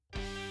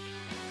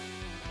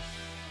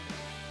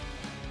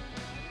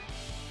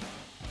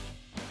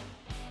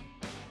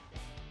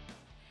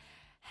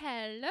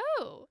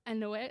Hello,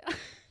 and where?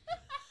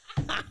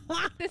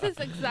 This is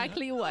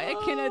exactly why I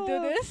cannot do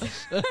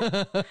this.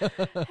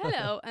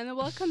 Hello, and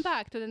welcome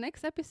back to the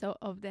next episode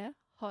of the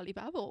Holy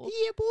Babble.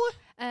 Yeah,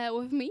 boy.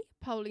 With me,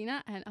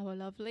 Paulina, and our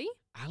lovely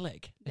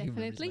Alec.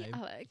 definitely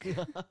Alec.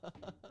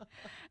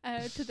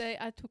 Today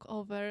I took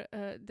over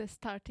the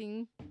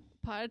starting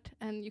part,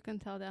 and you can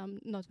tell that I'm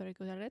not very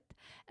good at it.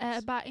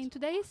 But in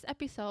today's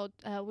episode,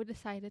 we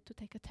decided to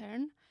take a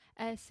turn,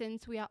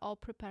 since we are all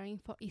preparing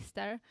for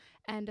Easter,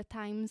 and the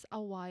times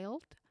are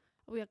wild.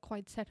 We are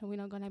quite certain we're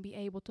not going to be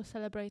able to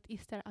celebrate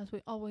Easter as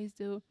we always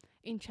do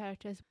in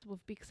churches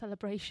with big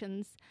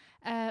celebrations.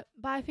 But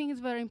I think it's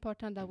very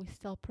important that we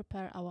still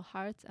prepare our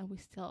hearts and we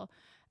still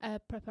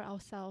prepare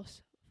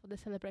ourselves for the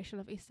celebration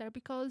of Easter,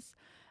 because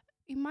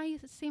it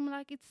might seem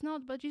like it's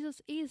not, but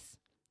Jesus is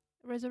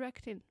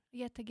resurrected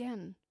yet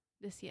again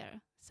this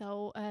year.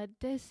 So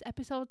this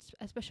episode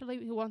especially,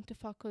 we want to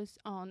focus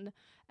on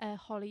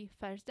Holy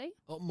Thursday.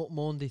 Oh,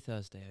 Maundy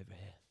Thursday over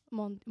here.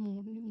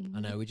 I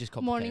know, we just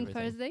complicate Morning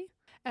everything. Thursday.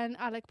 And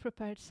Alec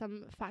prepared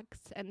some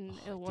facts and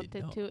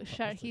wanted to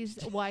share his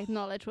wide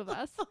knowledge with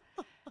us,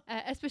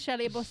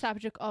 especially about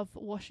subject of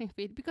washing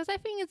feet, because I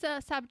think it's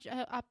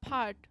a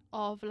part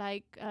of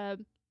like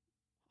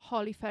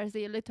Holy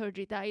Thursday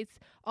liturgy that is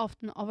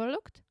often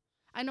overlooked.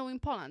 I know in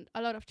Poland,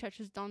 a lot of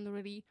churches don't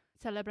really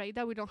celebrate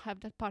that. We don't have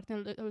that part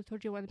in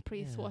liturgy when the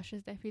priest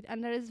washes their feet,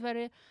 and there is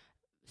very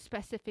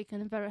specific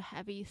and very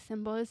heavy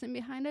symbolism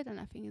behind it, and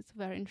I think it's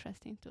very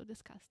interesting to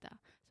discuss that.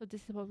 So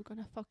this is what we're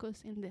going to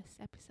focus in this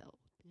episode.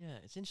 Yeah,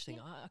 it's interesting.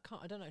 Yeah.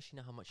 I don't actually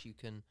know how much you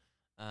can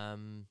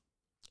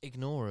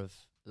ignore of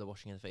the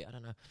washing of the feet. I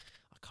don't know.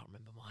 I can't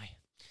remember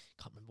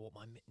what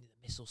my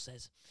missal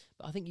says,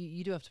 but I think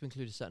you do have to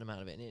include a certain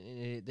amount of it,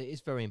 and it is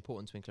very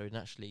important to include.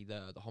 And actually,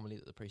 the homily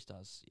that the priest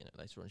does,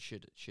 later on,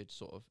 should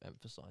sort of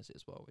emphasise it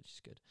as well, which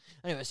is good.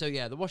 Anyway, so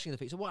yeah, the washing of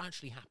the feet. So what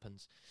actually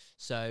happens?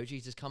 So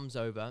Jesus comes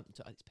over.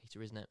 It's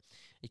Peter, isn't it?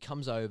 He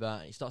comes over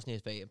and he starts near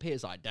his feet, and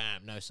Peter's like,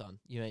 "Damn, no, son,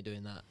 you ain't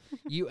doing that.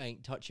 You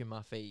ain't touching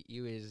my feet.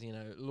 You is,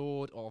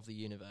 Lord of the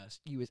universe.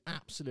 You is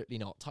absolutely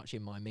not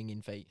touching my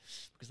minging feet,"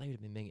 because they would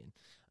have been minging.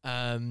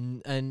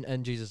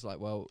 And Jesus is like,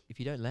 "Well, if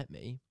you don't let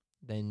me,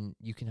 then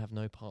you can have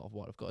no part of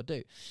what I've got to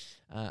do."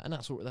 And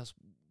that's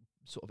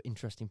sort of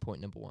interesting point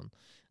number one.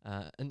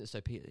 And so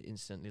Peter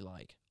instantly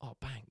like, "Oh,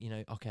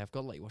 bang, okay, I've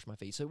got to let you wash my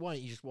feet. So why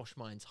don't you just wash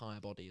my entire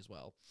body as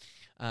well?"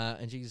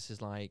 And Jesus is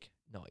like,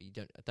 "No, you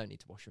don't. I don't need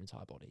to wash your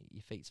entire body.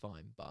 Your feet's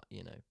fine, but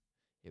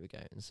here we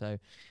go." And so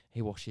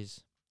he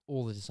washes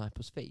all the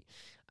disciples' feet.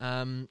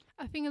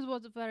 I think it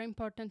was very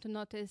important to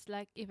notice,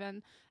 like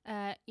even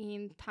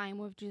in time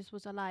when Jesus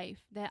was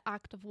alive, the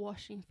act of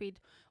washing feet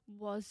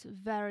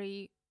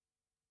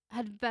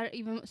had very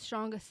even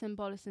stronger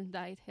symbolism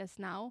than it has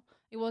now.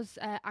 It was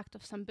an act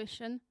of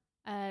submission.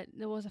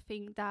 There was a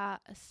thing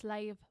that a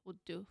slave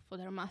would do for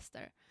their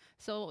master.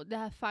 So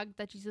the fact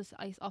that Jesus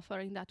is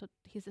offering that to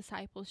his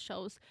disciples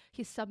shows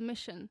his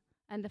submission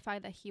and the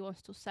fact that he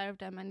wants to serve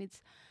them. And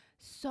it's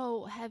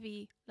so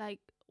heavy, like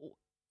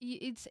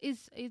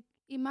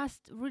it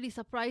must really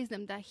surprise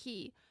them that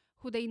he,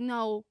 who they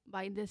know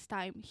by this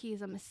time, he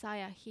is a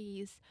Messiah,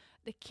 he is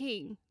the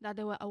king that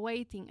they were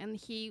awaiting, and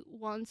he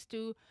wants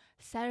to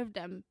serve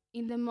them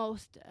in the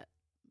most,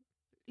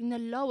 in the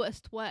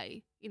lowest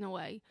way, in a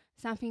way,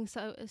 something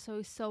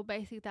so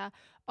basic that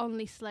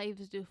only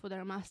slaves do for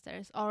their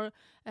masters, or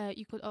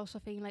you could also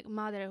think like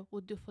mother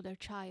would do for their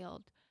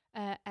child,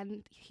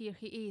 and here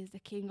he is, the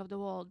king of the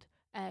world,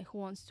 who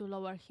wants to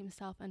lower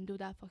himself and do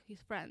that for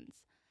his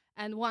friends.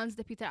 And once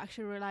the Peter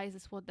actually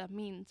realizes what that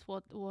means,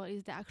 what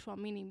is the actual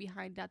meaning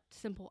behind that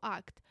simple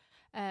act,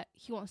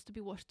 he wants to be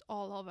washed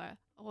all over,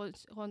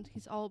 wants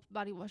his whole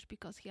body washed,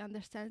 because he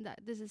understands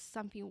that this is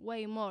something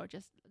way more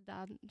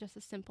than just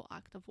a simple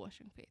act of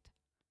washing feet.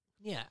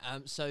 Yeah.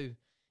 So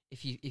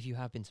if you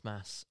have been to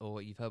Mass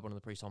or you've heard one of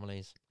the priest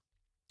homilies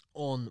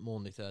on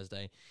Maundy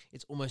Thursday,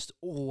 it's almost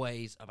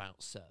always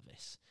about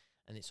service.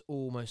 And it's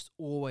almost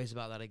always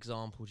about that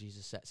example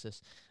Jesus sets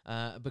us,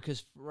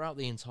 because throughout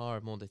the entire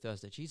of Maundy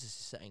Thursday, Jesus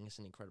is setting us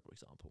an incredible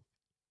example.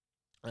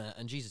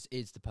 And Jesus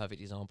is the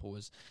perfect example,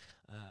 as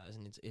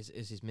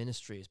his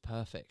ministry is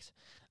perfect.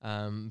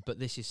 But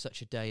this is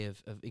such a day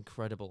of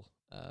incredible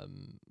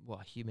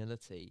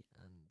humility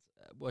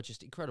and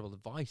just incredible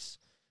advice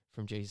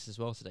from Jesus as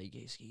well today.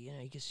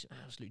 He gets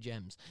absolute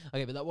gems.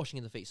 Okay, but that washing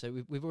of the feet.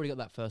 So we've already got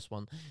that first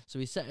one. So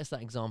he set us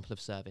that example of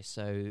service.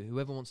 So who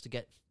wants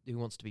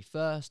to be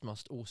first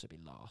must also be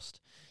last.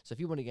 So if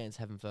you want to get into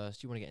heaven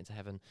first, you want to get into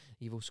heaven,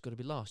 you've also got to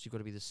be last. You've got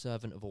to be the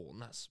servant of all,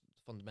 and that's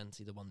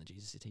fundamentally the one that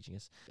Jesus is teaching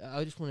us.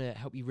 I just want to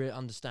help you really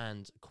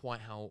understand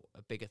quite how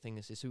a big a thing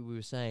this is. So we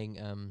were saying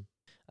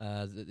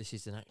that this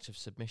is an act of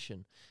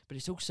submission, but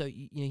it's also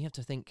you have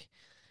to think.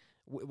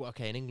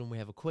 Okay, in England we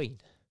have a queen.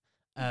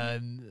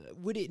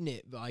 Wouldn't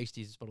it? I used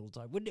to use this one all the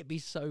time. Wouldn't it be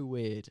so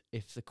weird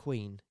if the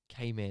Queen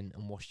came in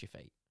and washed your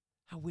feet?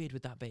 How weird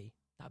would that be?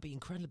 That'd be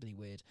incredibly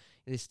weird.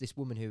 This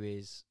woman who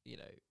is,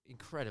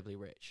 incredibly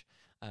rich,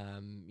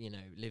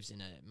 lives in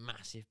a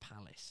massive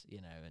palace,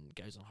 and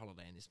goes on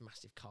holiday in this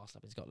massive castle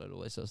up. It's got all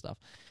this sort of stuff,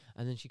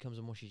 and then she comes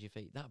and washes your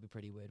feet. That'd be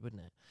pretty weird,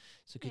 wouldn't it?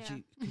 So could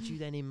you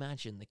then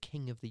imagine the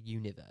king of the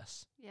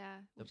universe? Yeah,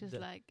 which is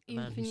like the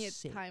man who infinite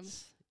sits-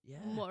 times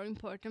Yeah. more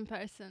important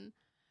person,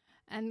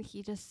 and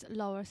he just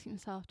lowers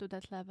himself to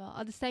that level.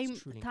 At the same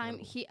truly time,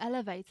 incredible. he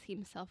elevates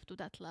himself to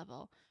that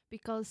level,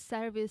 because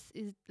service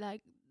is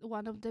like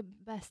one of the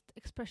best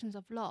expressions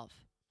of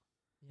love.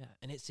 Yeah,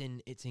 and it's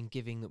in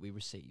giving that we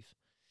receive.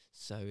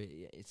 So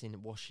it's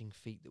in washing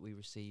feet that we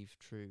receive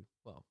true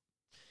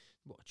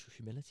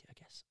humility, I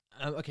guess.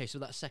 Okay, so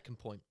that's second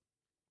point.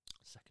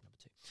 Second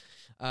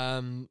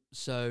number 2.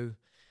 So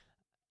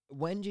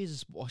when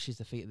Jesus washes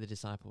the feet of the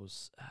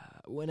disciples,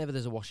 whenever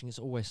there's a washing, it's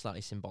always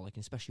slightly symbolic,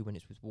 and especially when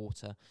it's with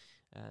water.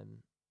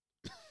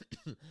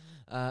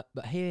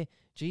 But here,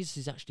 Jesus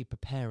is actually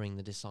preparing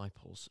the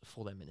disciples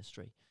for their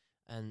ministry.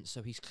 And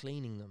so he's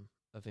cleaning them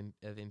of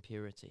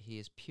impurity. He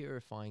is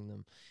purifying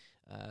them,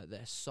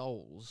 their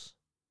souls,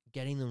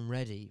 getting them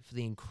ready for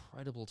the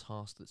incredible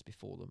task that's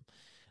before them.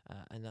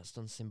 And that's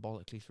done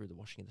symbolically through the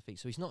washing of the feet.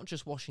 So he's not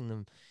just washing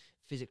them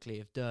physically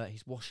of dirt,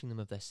 he's washing them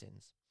of their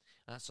sins.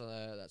 That's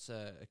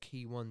a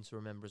key one to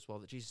remember as well,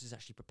 that Jesus is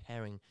actually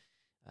preparing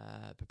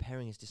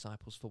his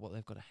disciples for what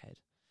they've got ahead.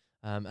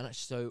 And actually,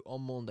 so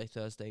on Maundy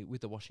Thursday,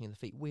 with the washing of the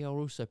feet, we are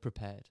also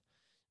prepared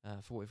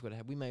for what we've got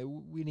ahead.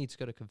 We need to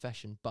go to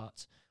confession,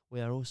 but we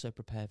are also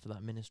prepared for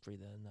that ministry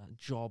and that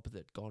job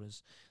that God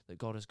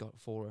has got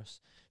for us.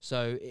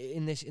 So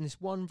in this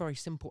one very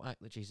simple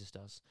act that Jesus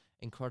does,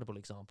 incredible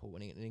example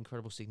and an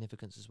incredible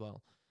significance as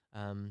well.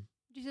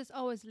 Jesus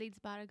always leads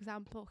by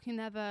example. He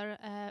never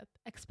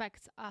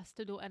expects us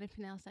to do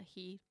anything else that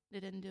he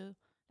didn't do.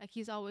 Like,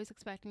 he's always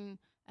expecting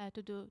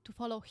to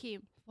follow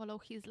him, follow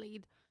his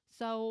lead.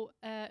 So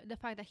the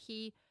fact that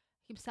he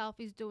himself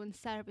is doing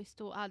service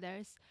to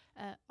others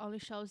only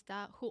shows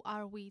that who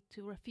are we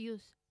to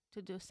refuse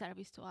to do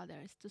service to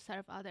others, to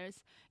serve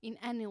others in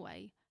any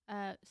way,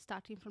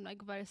 starting from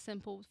like very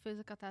simple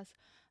physical tasks,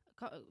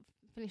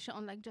 finishing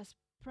on like just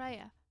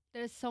prayer.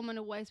 There's so many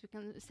ways we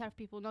can serve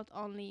people, not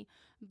only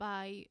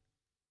by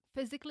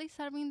physically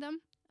serving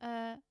them,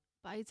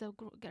 but it's a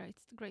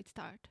great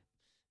start.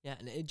 Yeah,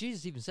 and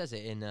Jesus even says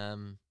it in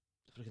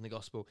look in the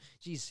gospel.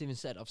 Jesus even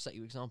said, "I've set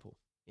you example.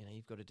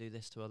 You've got to do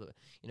this to other.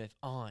 If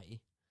I,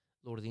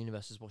 Lord of the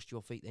universe, has washed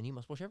your feet, then you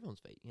must wash everyone's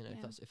feet.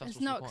 If that's There's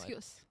what's no required."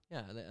 excuse.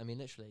 Yeah, I mean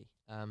literally.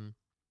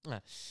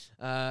 But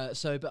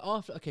after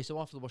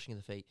the washing of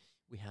the feet,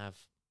 we have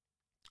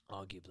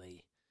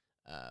arguably,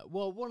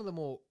 one of the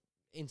more,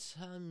 in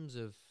terms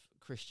of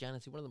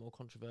Christianity, one of the more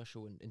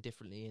controversial and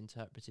differently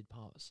interpreted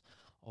parts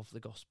of the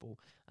gospel,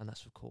 and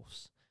that's of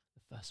course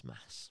the first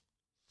Mass,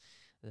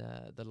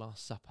 the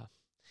Last Supper.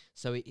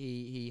 So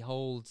he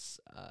holds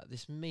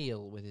this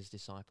meal with his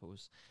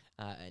disciples,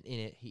 and in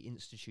it he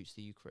institutes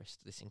the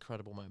Eucharist, this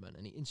incredible moment,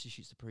 and he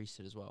institutes the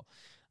priesthood as well,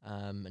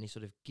 and he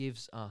sort of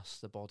gives us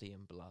the body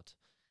and blood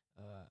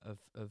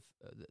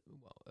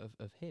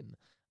of him.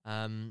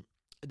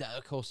 That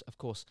of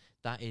course,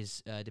 that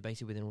is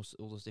debated within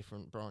all those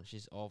different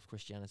branches of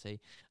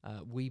Christianity.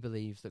 We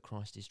believe that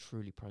Christ is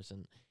truly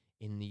present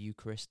in the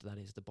Eucharist, that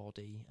is the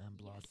body and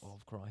blood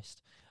of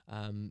Christ.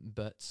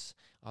 But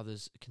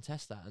others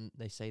contest that, and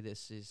they say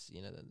this is,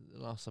 the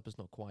Last Supper's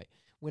not quite.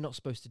 We're not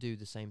supposed to do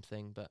the same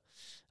thing, but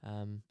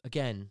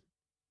again,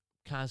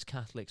 as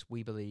Catholics,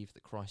 we believe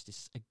that Christ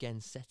is again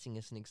setting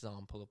us an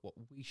example of what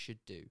we should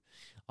do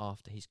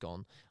after he's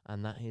gone,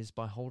 and that is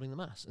by holding the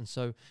Mass. And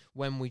so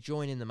when we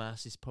join in the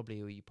Mass, you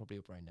probably already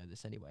know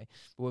this anyway,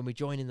 but when we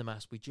join in the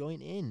Mass, we join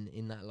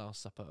in that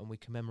Last Supper, and we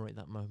commemorate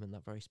that moment,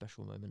 that very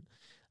special moment.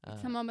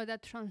 It's a moment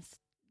that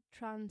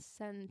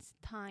transcends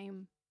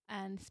time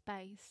and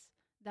space.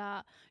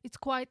 That it's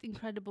quite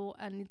incredible,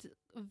 and it's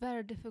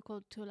very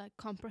difficult to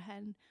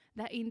comprehend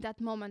that in that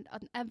moment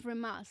at every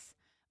Mass,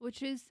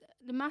 which is,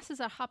 the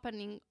Masses are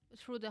happening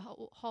through the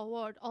whole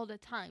world all the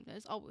time.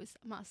 There's always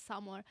a Mass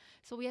somewhere.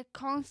 So we are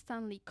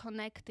constantly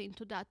connecting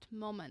to that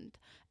moment.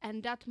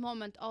 And that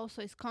moment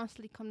also is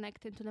constantly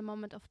connected to the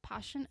moment of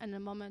Passion and the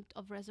moment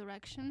of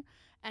Resurrection.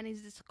 And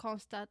it's this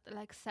constant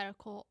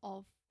circle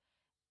of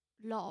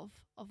love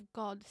of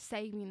God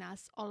saving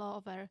us all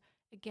over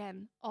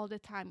again, all the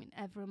time, in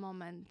every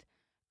moment,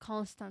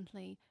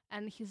 constantly.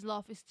 And his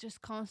love is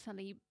just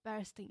constantly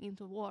bursting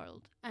into the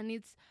world. And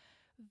it's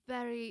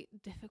very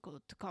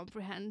difficult to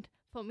comprehend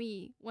for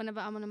me whenever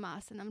I'm on a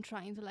Mass and I'm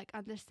trying to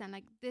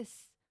understand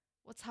this,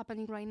 what's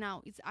happening right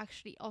now is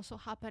actually also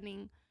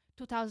happening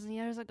 2000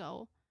 years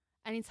ago,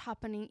 and it's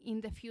happening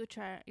in the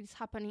future. It's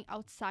happening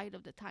outside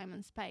of the time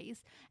and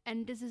space,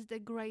 and this is the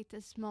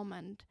greatest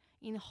moment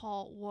in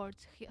whole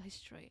world's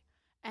history,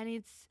 and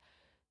it's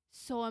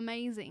so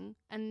amazing.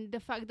 And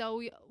the fact that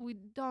we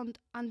don't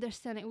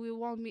understand it, we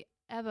won't be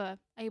ever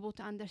able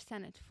to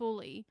understand it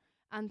fully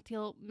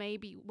until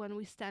maybe when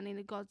we stand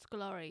in God's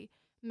glory,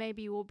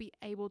 maybe we'll be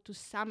able to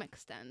some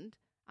extent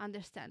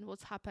understand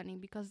what's happening,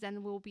 because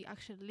then we'll be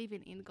actually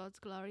living in God's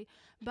glory.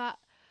 But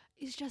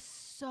it's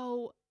just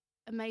so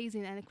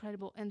amazing and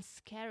incredible and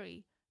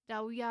scary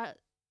that we are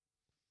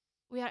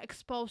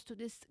exposed to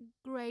this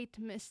great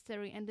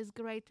mystery and this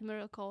great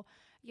miracle,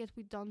 yet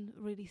we don't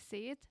really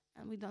see it,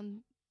 and we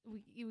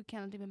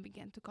cannot even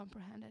begin to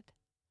comprehend it.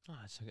 Oh,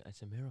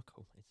 it's a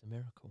miracle. It's a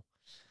miracle.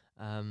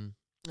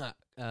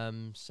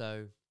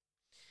 So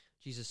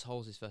Jesus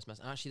holds his first mass.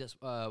 And actually, that's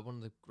one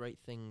of the great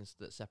things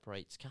that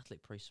separates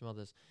Catholic priests from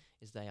others,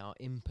 is they are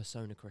in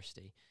persona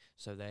Christi.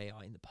 So they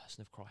are in the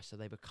person of Christ. So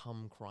they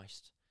become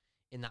Christ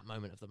in that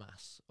moment of the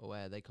mass,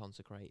 where they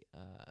consecrate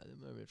the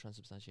moment of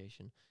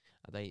transubstantiation.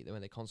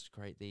 When they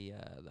consecrate the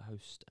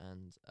host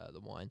and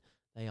the wine,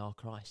 they are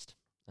Christ,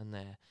 and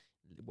they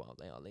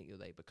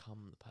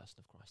become the person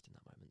of Christ in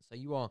that moment. So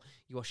you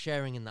are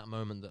sharing in that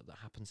moment that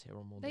happens here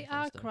on Maundy They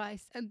are Thursday.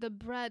 Christ, and the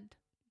bread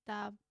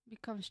that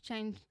becomes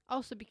changed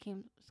also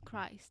became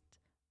Christ.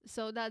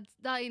 So that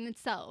in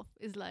itself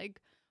is like,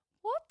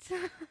 what?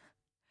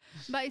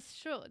 But it's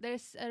true.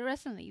 There's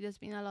recently there's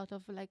been a lot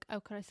of like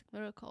Eucharistic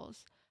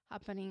miracles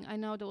happening. I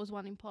know there was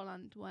one in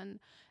Poland when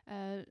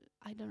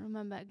I don't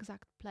remember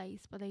exact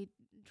place, but they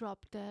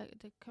dropped the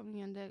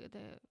communion,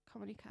 the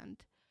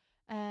communicant,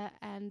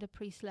 and the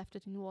priest left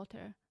it in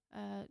water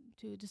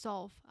to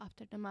dissolve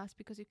after the mass,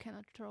 because you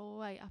cannot throw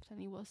away after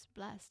it was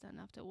blessed and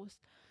after it was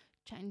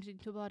changed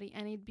into body,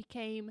 and it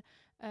became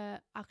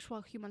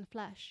actual human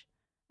flesh,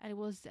 and it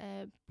was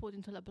put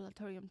into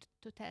laboratorium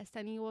to test.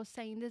 And he was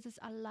saying this is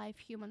a live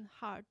human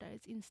heart that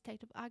is in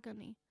state of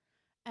agony,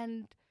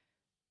 and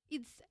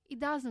it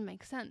doesn't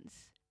make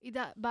sense.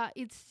 But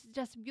it's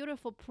just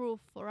beautiful proof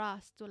for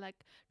us to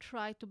like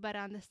try to better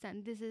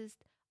understand this is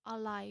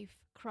alive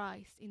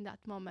Christ in that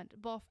moment,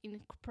 both in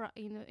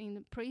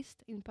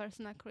priest, in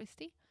persona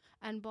Christi,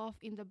 and both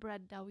in the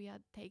bread that we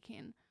are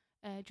taking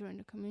during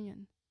the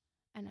communion.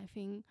 And I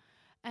think,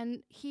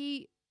 and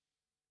he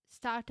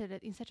started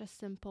it in such a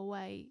simple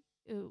way,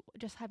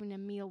 just having a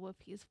meal with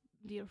his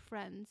dear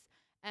friends,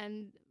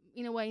 and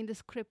in a way, in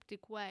this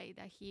cryptic way,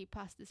 that he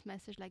passed this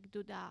message like,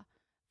 do that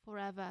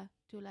forever,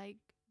 to like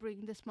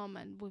bring this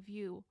moment with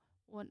you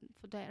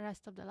for the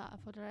rest of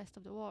for the rest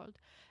of the world.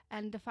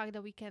 And the fact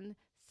that we can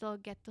still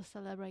get to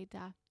celebrate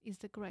that is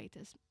the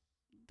greatest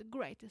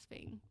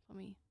thing for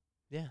me.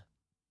 Yeah,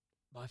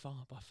 by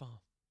far.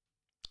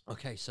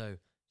 Okay, so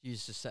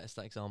Jesus just set us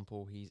that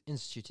example. He's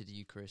instituted the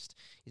Eucharist.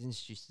 He's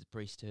instituted the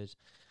priesthood.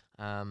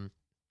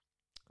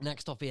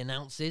 Next off, he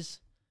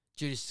announces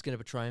Judas is going to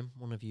betray him.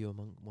 One of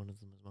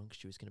them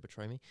amongst you is going to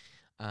betray me.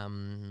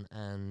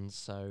 And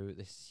so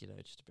this,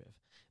 just a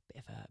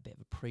bit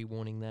of a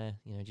pre-warning there.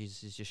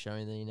 Jesus is just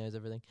showing that he knows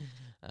everything,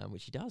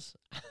 which he does.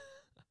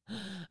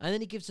 And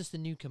then he gives us the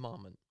new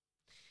commandment.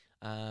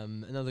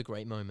 Another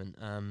great moment.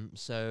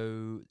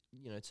 So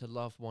to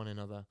love one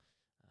another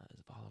as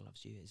the Father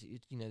loves you. Is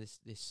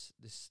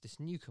this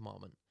new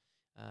commandment.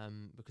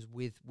 Because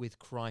with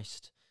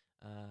Christ,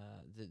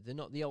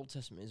 the Old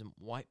Testament isn't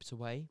wiped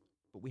away,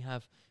 but we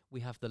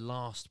have the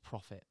last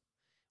prophet.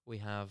 We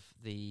have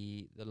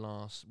the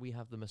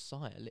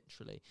Messiah,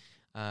 literally.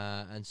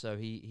 And so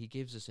he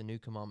gives us a new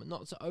commandment,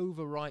 not to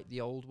overwrite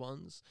the old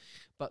ones,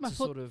 but to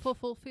sort of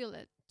fulfill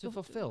it. To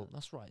fulfill,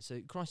 that's right.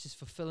 So Christ is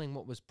fulfilling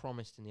what was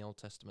promised in the Old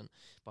Testament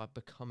by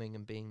becoming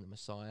and being the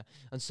Messiah.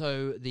 And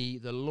so the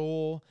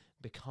law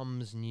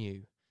becomes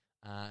new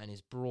and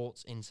is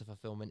brought into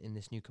fulfillment in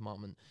this new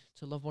commandment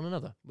to love one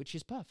another, which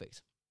is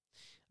perfect.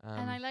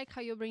 And I like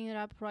how you bring it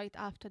up right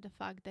after the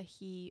fact that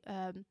he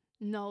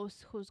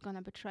knows who's going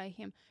to betray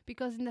him.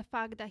 Because in the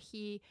fact that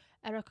he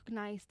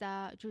recognized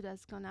that Judas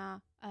is going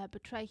to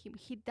betray him,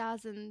 he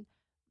doesn't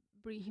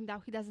bring him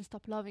down. He doesn't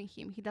stop loving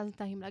him. He doesn't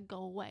tell him, like, go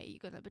away,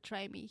 you're going to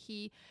betray me.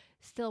 He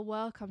still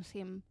welcomes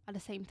him at the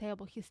same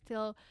table. He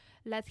still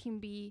lets him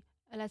be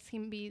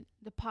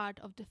the part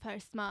of the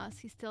first mass.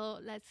 He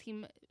still lets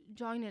him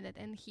join in it,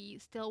 and he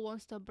still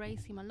wants to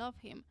embrace him and love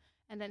him.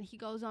 And then he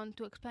goes on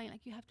to explain,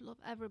 like, you have to love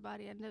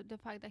everybody. And the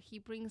fact that he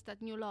brings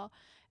that new law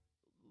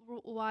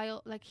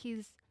while, like,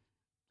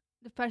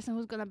 the person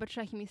who's going to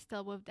betray him is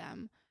still with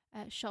them,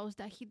 shows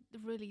that he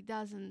really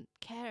doesn't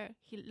care.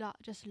 He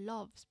just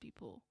loves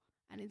people.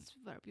 And it's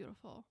very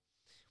beautiful.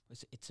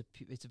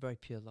 It's a very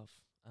pure love.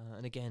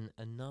 And again,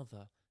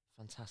 another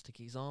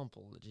fantastic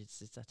example that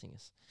Jesus is setting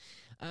us.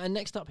 And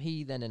next up,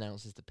 he then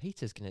announces that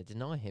Peter's going to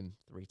deny him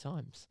 3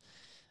 times.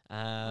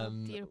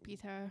 Dear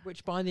Peter.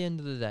 Which by the end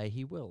of the day,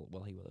 he will.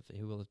 Well, he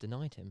will have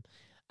denied him.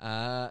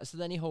 So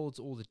then he holds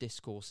all the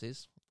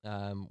discourses,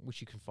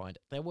 which you can find.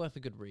 They're worth a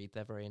good read.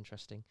 They're very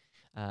interesting.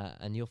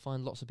 And you'll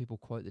find lots of people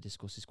quote the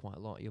discourses quite a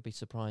lot. You'll be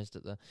surprised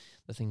at the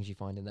things you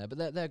find in there.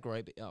 But they're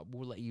great. But,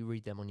 we'll let you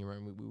read them on your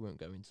own. We won't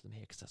go into them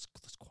here because that's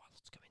quite a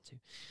lot to go into.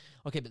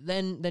 Okay, but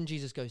then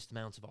Jesus goes to the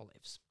Mount of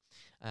Olives.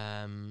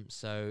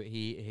 So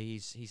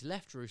he's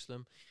left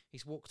Jerusalem.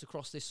 He's walked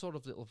across this sort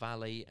of little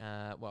valley.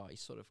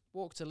 He's sort of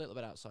walked a little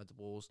bit outside the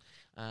walls.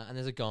 And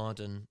there's a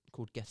garden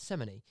called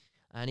Gethsemane.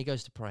 And he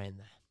goes to pray in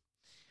there.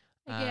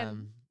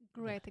 Again,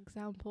 great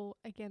example.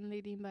 Again,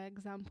 leading by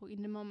example.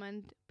 In the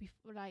moment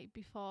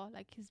before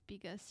his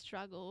biggest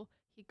struggle,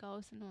 he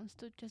goes and wants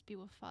to just be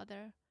with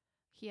Father.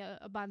 he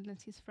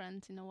abandons his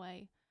friends in a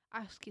way,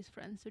 asks his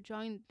friends to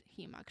join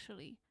him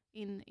actually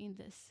in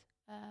this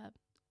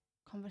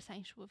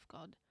conversation with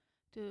God.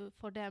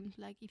 For them,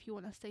 like, if you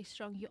want to stay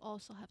strong, you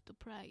also have to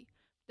pray.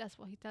 That's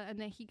what he tells, and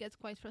then he gets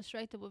quite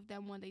frustrated with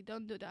them when they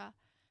don't do that,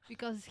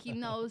 because he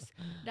knows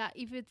that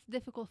if it's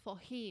difficult for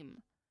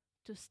him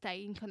to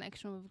stay in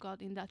connection with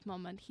God in that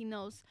moment, he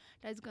knows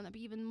that it's gonna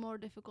be even more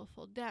difficult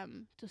for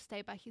them to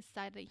stay by his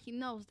side. And he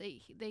knows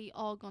they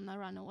all gonna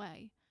run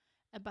away,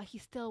 but he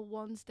still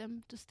wants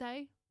them to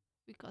stay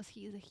because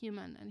he is a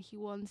human and he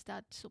wants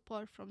that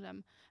support from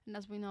them. And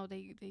as we know,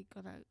 they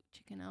gonna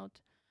chicken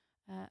out,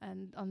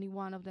 and only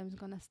one of them is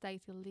gonna stay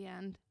till the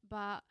end.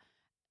 But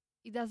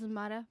it doesn't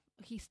matter.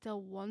 He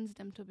still wants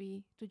them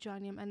to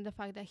join him, and the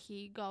fact that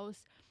he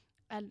goes,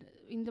 and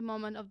in the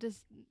moment of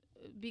this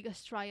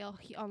biggest trial,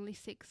 he only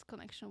seeks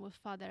connection with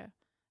Father,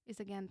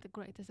 is again the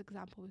greatest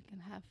example we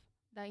can have.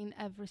 That in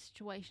every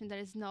situation, there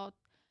is no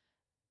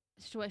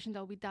situation that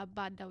will be that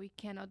bad that we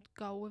cannot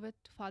go with it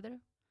to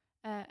Father.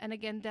 And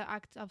again, the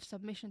act of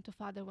submission to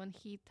Father when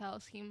he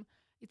tells him,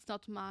 "It's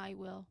not my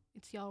will,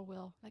 it's your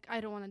will." Like,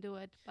 I don't want to do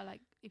it, but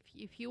like,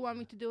 if you want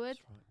me to do it,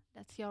 That's right.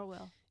 that's your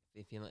will.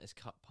 If you let this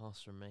cup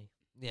pass from me.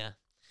 Yeah.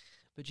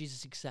 But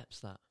Jesus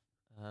accepts that,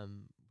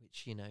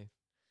 which,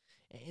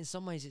 in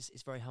some ways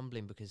it's very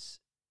humbling because,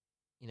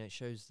 it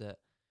shows that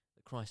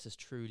Christ has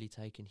truly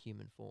taken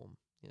human form.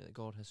 That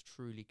God has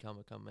truly come,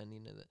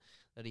 and,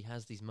 that he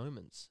has these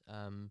moments.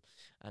 And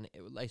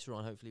later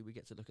on, hopefully, we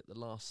get to look at the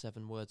last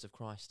 7 words of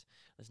Christ.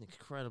 There's an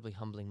incredibly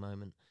humbling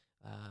moment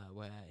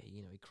where,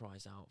 he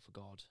cries out for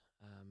God,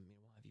 why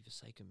have you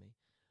forsaken me?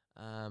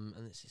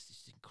 And it's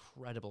this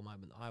incredible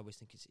moment that I always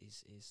think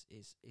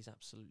is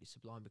absolutely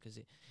sublime, because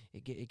it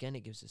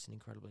gives us an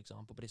incredible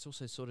example, but it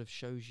also sort of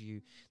shows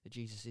you that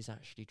Jesus is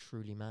actually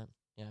truly man.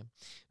 Yeah.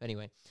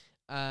 Anyway,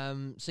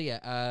 he's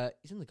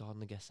in the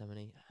Garden of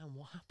Gethsemane, and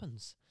what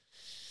happens?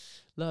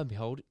 Lo and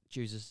behold,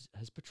 Jesus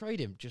has betrayed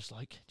him, just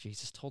like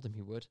Jesus told him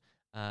he would.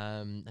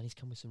 And he's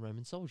come with some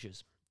Roman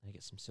soldiers. They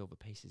get some silver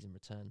pieces in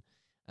return.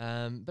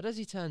 But as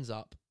he turns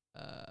up,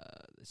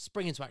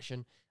 spring into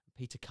action,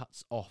 Peter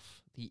cuts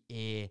off the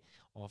ear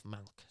of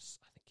Malchus,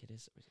 I think it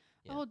is.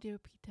 Yeah. Oh, dear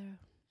Peter.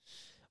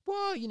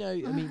 Well,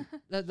 I mean,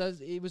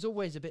 it was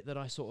always a bit that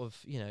I sort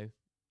of,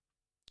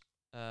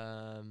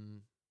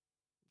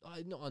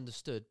 I not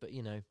understood, but,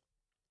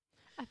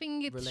 I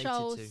think it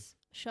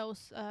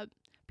shows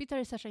Peter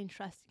is such an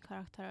interesting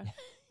character,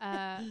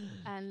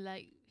 and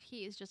like,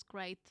 he is just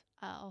great.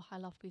 I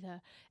love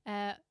Peter.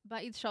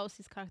 But it shows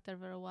his character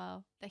very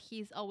well, that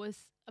he's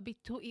always a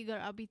bit too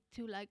eager, a bit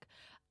too like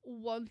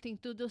wanting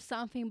to do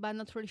something but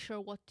not really sure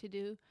what to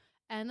do.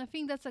 And I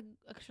think that's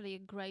actually a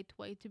great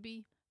way to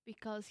be,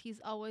 because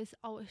he's always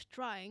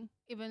trying,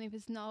 even if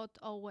it's not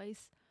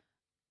always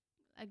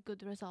a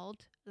good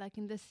result. Like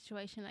in this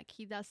situation, like,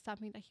 he does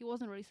something that he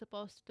wasn't really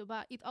supposed to do,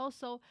 but it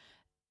also,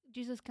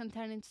 Jesus can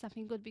turn into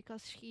something good,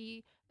 because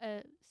he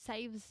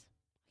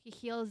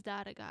heals the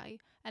other guy,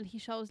 and he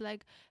shows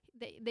like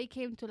they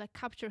came to like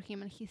capture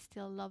him, and he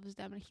still loves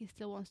them and he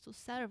still wants to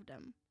serve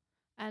them.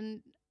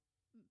 And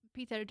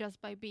Peter, just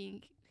by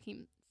being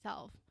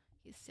himself,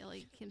 he's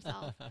silly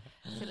himself,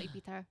 silly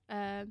Peter,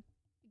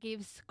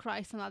 gives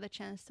Christ another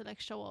chance to like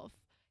show off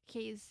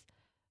his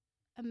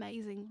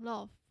amazing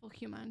love for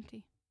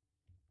humanity.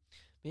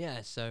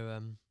 Yeah.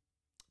 So,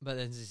 but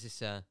then there's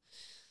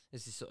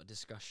this sort of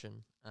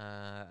discussion,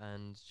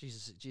 and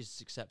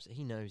Jesus accepts it.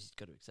 He knows he's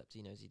got to accept it.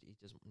 He knows he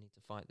doesn't need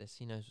to fight this.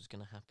 He knows what's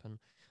going to happen,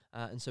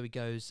 and so he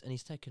goes and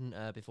he's taken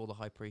before the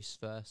high priest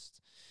first,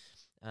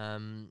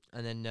 and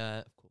then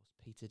of course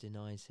Peter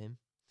denies him,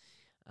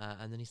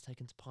 and then he's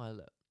taken to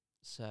Pilate.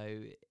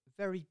 So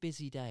very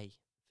busy day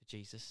for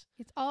Jesus.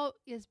 It's all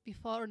is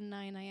before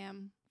 9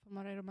 a.m. from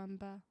what I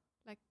remember.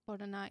 Like, for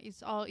the night,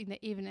 it's all in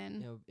the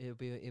evening. It'll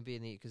be in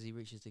the, because he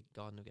reaches the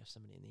Garden of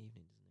Gethsemane in the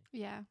evening, doesn't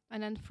he? Yeah,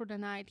 and then through the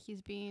night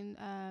he's being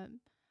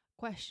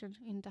questioned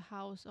in the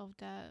house of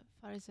the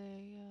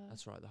Pharisee.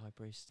 That's right, the high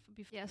priest.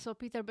 Yeah, so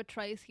Peter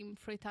betrays him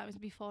 3 times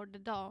before the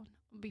dawn,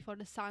 before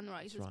the sun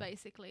rises,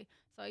 basically.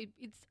 So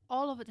it's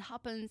all of it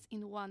happens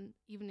in one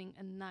evening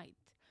and night.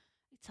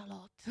 It's a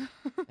lot.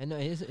 And no,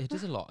 it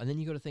is a lot. And then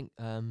you got to think,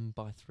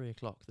 by 3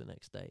 o'clock the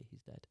next day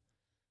he's dead.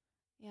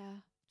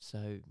 Yeah.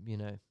 So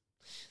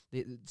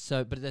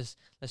but there's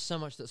so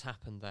much that's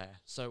happened there.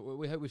 So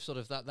we hope we've sort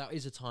of that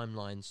is a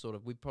timeline. Sort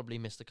of, we probably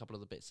missed a couple of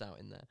the bits out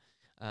in there.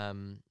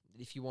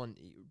 If you want,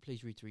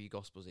 please read through your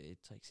Gospels. It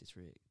takes you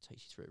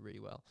through it really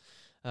well.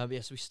 So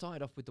we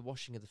started off with the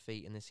washing of the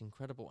feet and this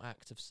incredible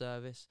act of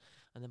service,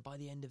 and then by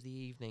the end of the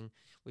evening,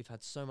 we've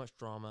had so much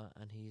drama,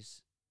 and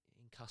he's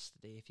in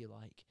custody, if you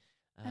like.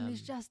 And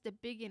it's just the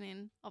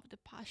beginning of the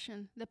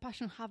passion. The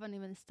passion haven't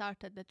even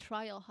started. The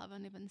trial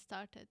haven't even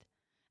started.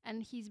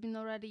 And he's been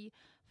already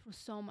through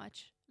so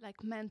much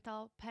like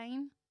mental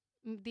pain,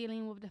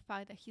 dealing with the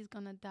fact that he's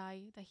gonna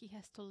die, that he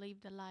has to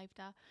live the life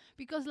that,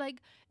 because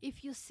like,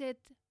 if you sit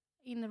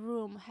in a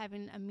room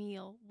having a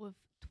meal with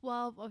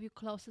 12 of your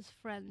closest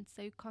friends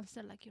that you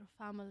consider like your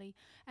family,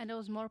 and there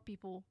was more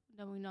people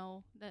than we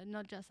know, that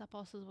not just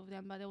apostles with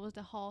them, but there was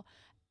the whole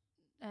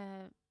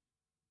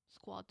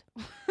squad.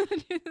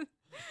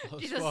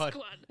 Jesus squad.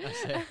 squad.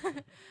 That's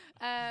it.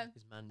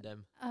 His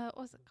mandem.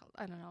 What's it called?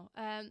 I don't know.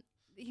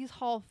 His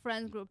whole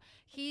friend group.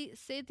 He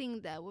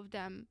sitting there with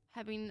them,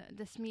 having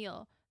this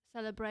meal,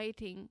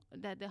 celebrating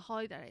that the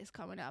holiday is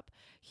coming up.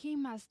 He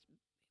must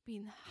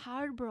been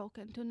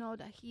heartbroken to know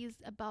that he is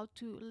about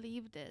to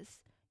leave this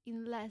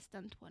in less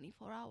than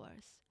 24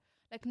 hours.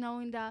 Like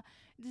knowing that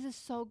this is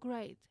so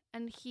great,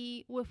 and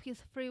he, with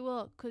his free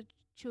will, could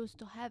choose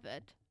to have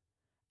it,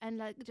 and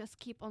like just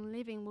keep on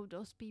living with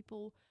those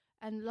people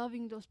and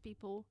loving those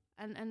people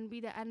and be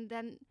there. And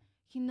then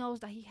he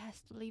knows that he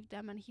has to leave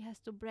them, and he has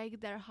to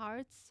break their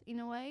hearts in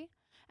a way,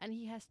 and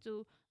he has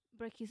to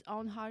break his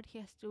own heart. He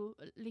has to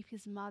leave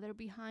his mother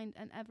behind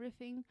and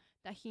everything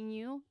that he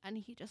knew, and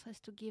he just has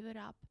to give it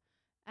up.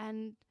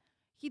 And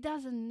he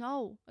doesn't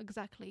know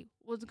exactly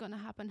what's gonna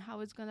happen, how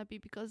it's gonna be,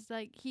 because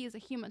like he is a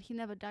human, he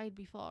never died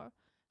before.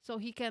 So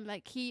he can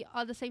like, he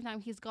at the same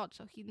time he's God,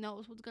 so he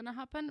knows what's gonna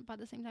happen, but at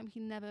the same time he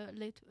never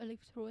lived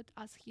through it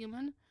as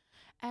human.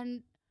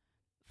 And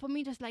for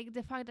me, just like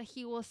the fact that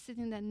he was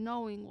sitting there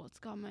knowing what's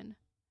coming,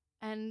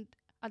 and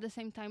at the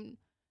same time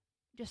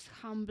just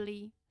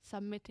humbly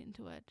submitting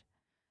to it,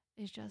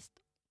 is just,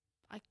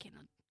 I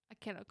cannot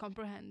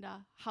comprehend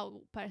that,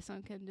 how a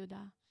person can do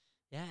that.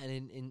 Yeah,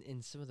 and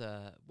in some of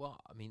the,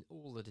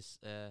 all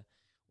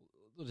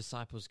the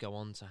disciples go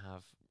on to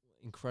have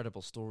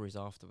incredible stories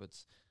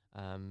afterwards.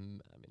 A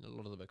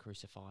lot of them are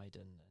crucified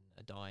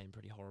and die in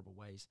pretty horrible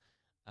ways.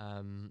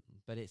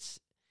 But it's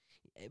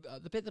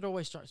the bit that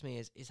always strikes me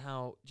is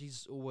how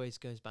Jesus always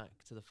goes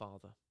back to the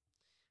Father.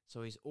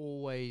 So he's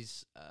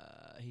always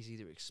he's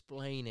either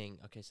explaining,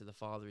 okay, so the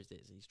Father is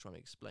this, he's trying to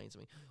explain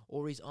something,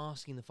 or he's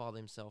asking the Father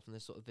himself, and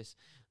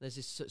there's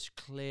this such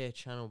clear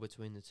channel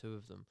between the two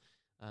of them,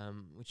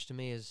 which to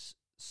me is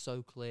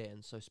so clear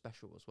and so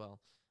special as well.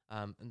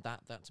 And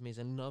that to me is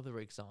another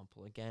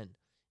example again,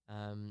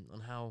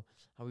 on how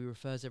he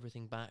refers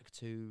everything back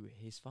to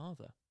his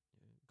Father,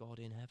 God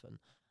in heaven.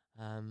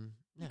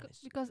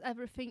 Because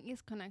everything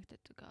is connected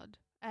to God,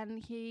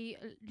 and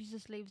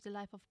Jesus lives the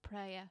life of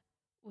prayer,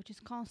 which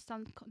is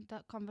constant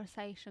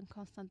conversation,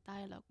 constant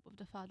dialogue with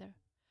the Father.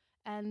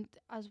 And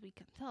as we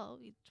can tell,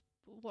 it's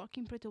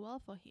working pretty well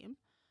for him,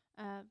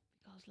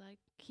 because like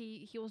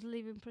he was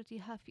living pretty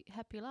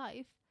happy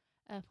life,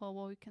 for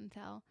what we can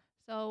tell.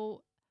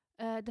 So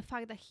the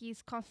fact that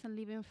he's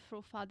constantly living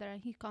through Father,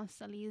 and he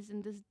constantly is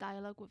in this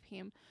dialogue with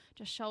him,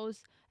 just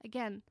shows,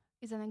 again,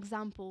 is an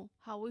example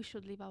how we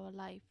should live our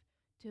life,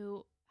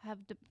 to have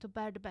to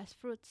bear the best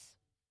fruits.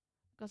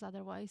 Because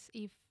otherwise,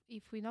 if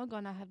we're not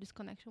gonna have this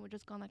connection, we're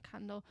just gonna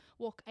kind of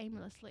walk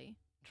aimlessly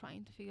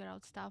trying to figure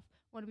out stuff,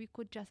 when we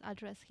could just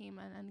address him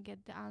and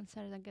get the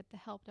answers and get the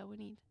help that we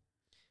need.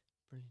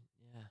 Brilliant.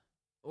 Yeah.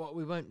 Well,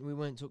 we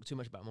won't talk too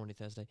much about Maundy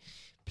Thursday.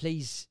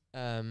 Please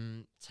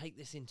take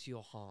this into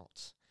your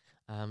heart.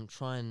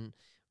 Try and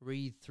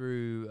read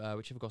through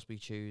whichever gospel you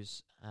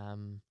choose,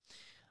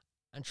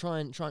 and try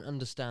and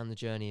understand the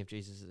journey of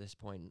Jesus at this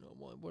point.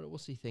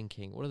 What's he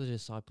thinking? What are the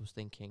disciples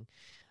thinking?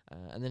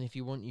 And then if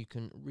you want, you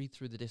can read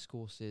through the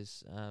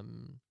discourses,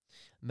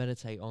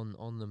 meditate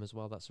on them as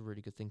well. That's a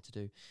really good thing to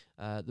do.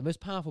 The most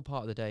powerful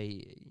part of the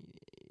day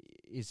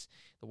is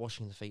the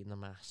washing of the feet and the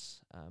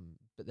Mass.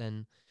 But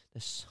then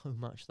there's so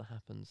much that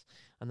happens.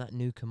 And that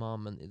new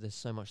commandment, there's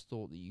so much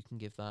thought that you can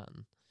give that.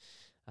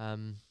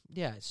 And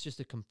it's just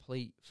a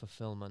complete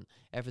fulfillment.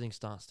 Everything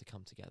starts to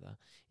come together.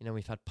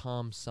 We've had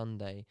Palm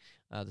Sunday,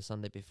 the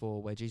Sunday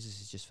before, where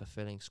Jesus is just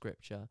fulfilling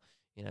Scripture,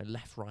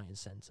 left, right, and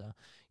centre.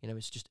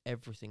 It's just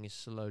everything is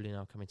slowly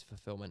now coming to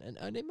fulfilment.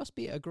 And it must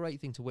be a great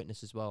thing to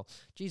witness as well.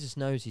 Jesus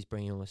knows he's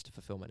bringing all this to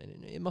fulfilment,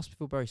 and it must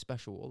feel very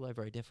special, although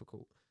very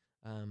difficult,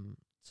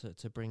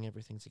 to bring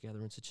everything together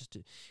and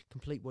to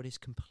complete what is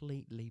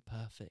completely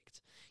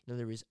perfect.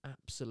 There is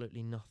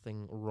absolutely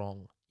nothing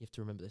wrong. You have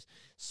to remember this.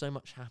 So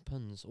much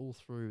happens all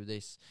through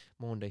this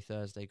Maundy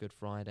Thursday, Good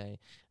Friday,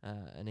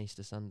 and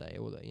Easter Sunday,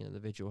 or the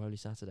Vigil, Holy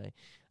Saturday.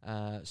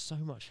 So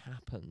much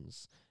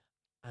happens,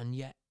 and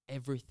yet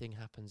everything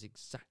happens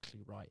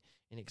exactly right,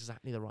 in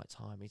exactly the right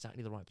time,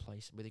 exactly the right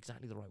place, with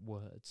exactly the right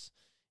words.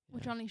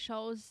 Which only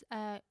shows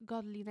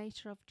godly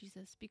nature of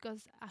Jesus,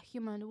 because a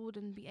human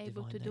wouldn't be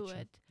able Divine to do nature.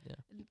 it. Yeah.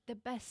 The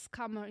best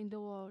scammer in the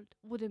world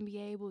wouldn't be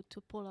able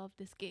to pull off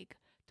this gig,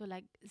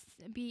 to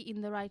be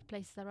in the right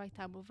place at the right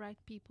time with right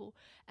people.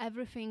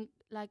 Everything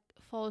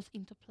falls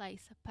into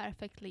place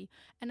perfectly.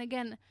 And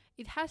again,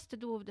 it has to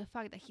do with the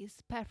fact that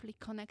he's perfectly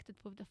connected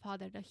with the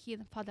Father, that he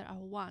and the Father are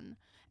one,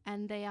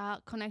 and they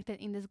are connected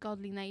in this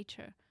godly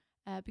nature.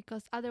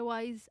 Because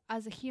otherwise,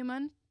 as a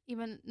human,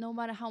 even no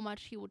matter how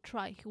much he would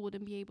try, he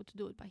wouldn't be able to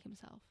do it by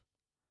himself.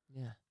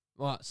 Yeah.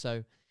 Well,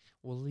 so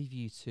we'll leave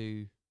you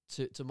to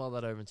mull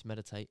that over and to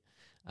meditate,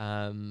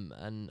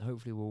 and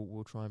hopefully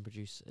we'll try and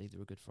produce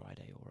either a Good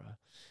Friday or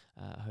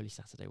a Holy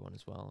Saturday one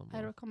as well.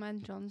 I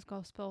recommend John's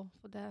Gospel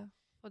for the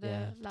for the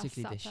Yeah, Last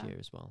particularly this Supper. year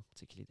as well.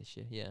 Particularly this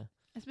year, yeah.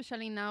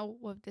 Especially now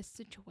with this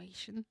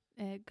situation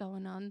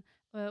going on,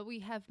 we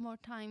have more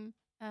time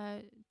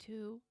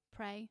to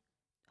pray,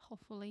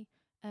 hopefully,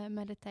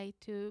 meditate,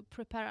 to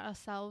prepare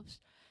ourselves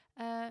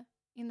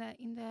in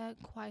the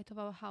quiet of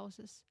our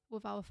houses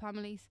with our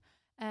families,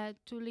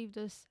 to live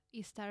this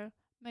Easter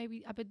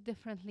maybe a bit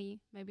differently,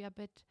 maybe a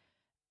bit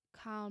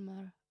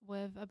calmer,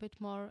 with a bit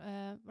more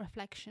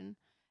reflection,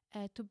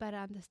 to better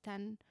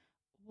understand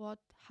what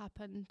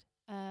happened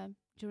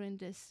during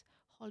this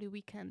Holy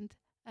Weekend.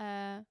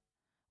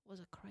 Was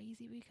a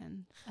crazy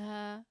weekend,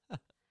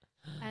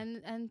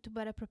 and to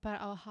better prepare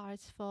our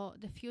hearts for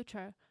the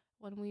future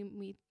when we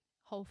meet,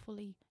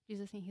 hopefully,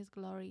 Jesus in His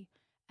glory.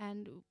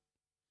 And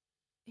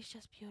it's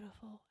just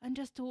beautiful, and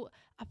just to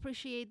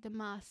appreciate the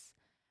Mass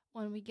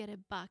when we get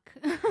it back.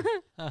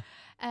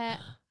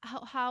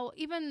 How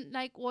even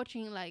like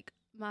watching like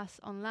Mass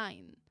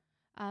online,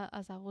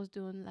 as I was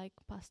doing like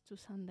past 2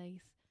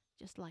 Sundays,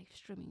 just live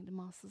streaming the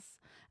Masses,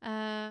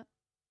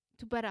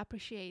 to better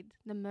appreciate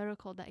the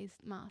miracle that is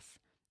Mass,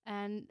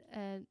 and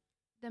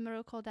the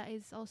miracle that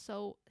is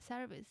also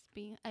service,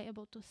 being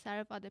able to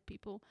serve other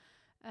people.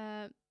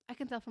 I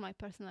can tell from my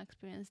personal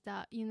experience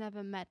that you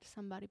never met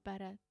somebody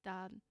better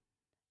than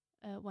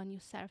when you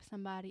serve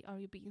somebody or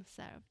you're being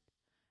served,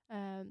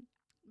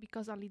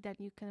 because only then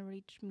you can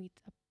meet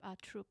a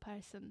true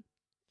person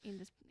in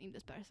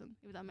this person,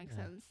 if that makes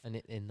sense. And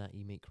in that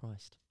you meet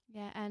Christ.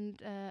 Yeah,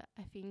 and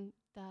I think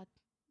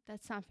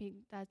that's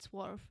something that's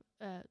worth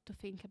to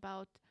think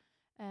about,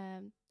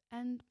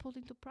 and put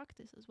into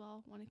practice as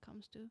well when it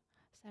comes to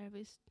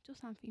service. Do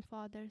something for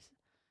others.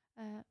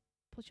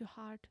 Put your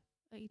heart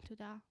into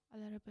that a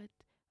little bit.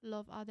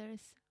 Love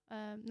others,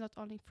 not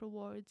only through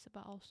words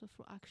but also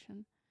through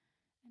action.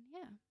 And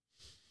yeah,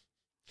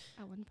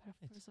 I want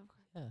paraphrase of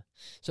her. Yeah.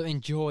 So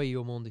enjoy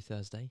your Maundy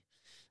Thursday.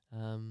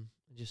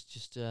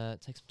 Just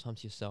take some time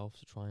to yourself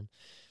to try and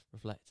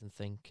reflect and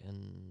think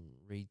and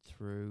read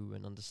through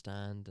and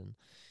understand. And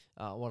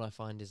what I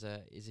find is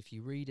if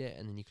you read it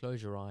and then you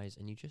close your eyes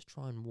and you just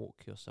try and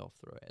walk yourself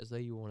through it as though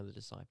you were one of the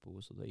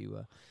disciples, or though you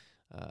were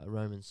a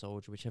Roman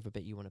soldier, whichever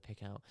bit you want to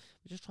pick out,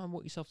 but just try and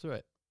walk yourself through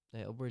it.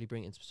 It'll really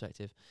bring it into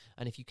perspective.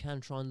 And if you can,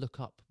 try and look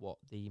up what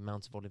the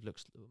Mount of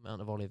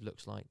Olive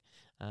looks like,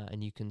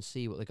 and you can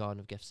see what the Garden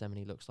of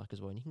Gethsemane looks like as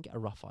well, and you can get a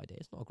rough idea.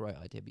 It's not a great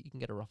idea, but you can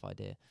get a rough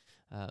idea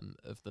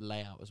of the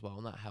layout as well,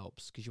 and that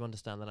helps because you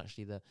understand that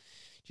actually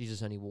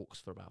Jesus only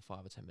walks for about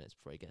 5 or 10 minutes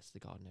before he gets to the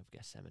Garden of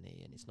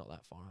Gethsemane, and it's not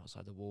that far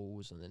outside the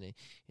walls, and then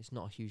it's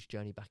not a huge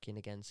journey back in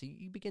again. So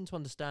you begin to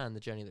understand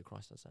the journey that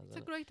Christ understands. It's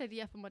a great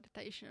idea for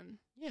meditation.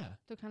 Yeah.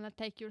 To kind of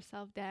take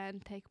yourself there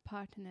and take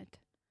part in it.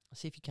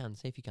 See if you can.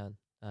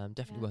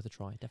 Definitely worth a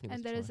try.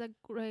 And there is a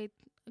great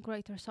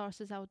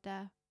resources out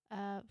there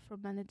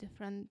from many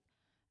different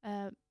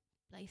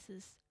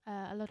places.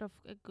 A lot of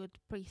good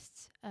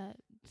priests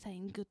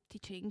saying good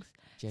teachings.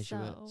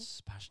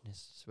 Jesuits,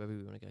 Passionists, wherever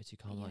we want to go to.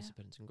 Carmelites are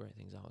putting some great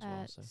things out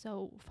as well.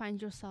 So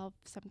find yourself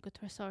some good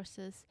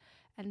resources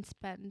and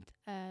spend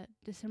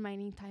this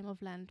remaining time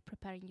of Lent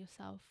preparing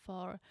yourself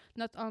for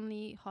not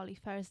only Holy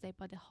Thursday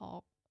but the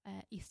whole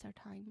Easter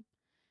time.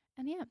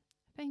 And yeah.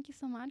 Thank you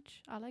so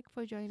much, Alec,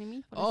 for joining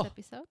me for this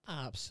episode.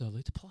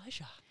 Absolute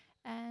pleasure.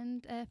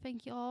 And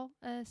thank you all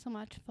so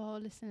much for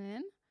listening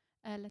in.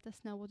 Let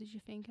us know, what did you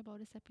think about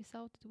this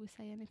episode? Did we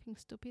say anything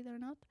stupid or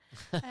not?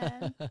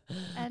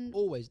 And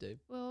always do.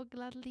 We'll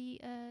gladly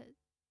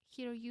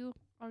hear you,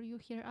 or you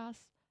hear us,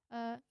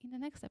 in the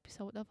next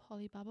episode of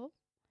Holy Babble,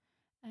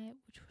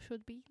 which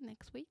should be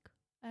next week.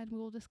 And we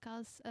will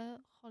discuss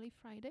Holy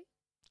Friday.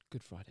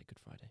 Good Friday. Good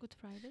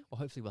Friday. Well,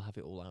 hopefully we'll have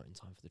it all out in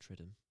time for the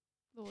Triduum.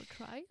 We'll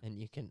try. And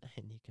you can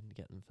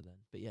get them for then.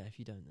 But yeah, if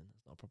you don't, then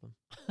that's not a problem.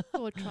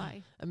 We'll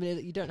try. I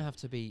mean, you don't have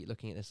to be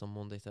looking at this on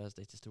Maundy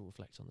Thursday to still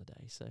reflect on the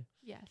day. So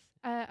yes,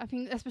 I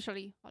think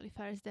especially Holy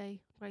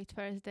Thursday, Great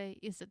Thursday,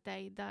 is a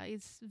day that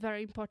is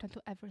very important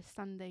to every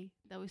Sunday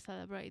that we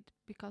celebrate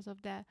because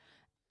of the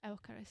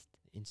Eucharist.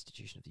 The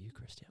institution of the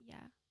Eucharist,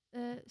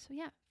 yeah. So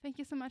yeah, thank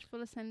you so much for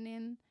listening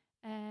in,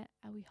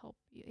 and we hope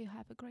you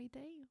have a great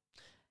day.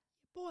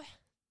 Boy.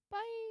 Bye.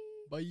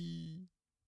 Bye.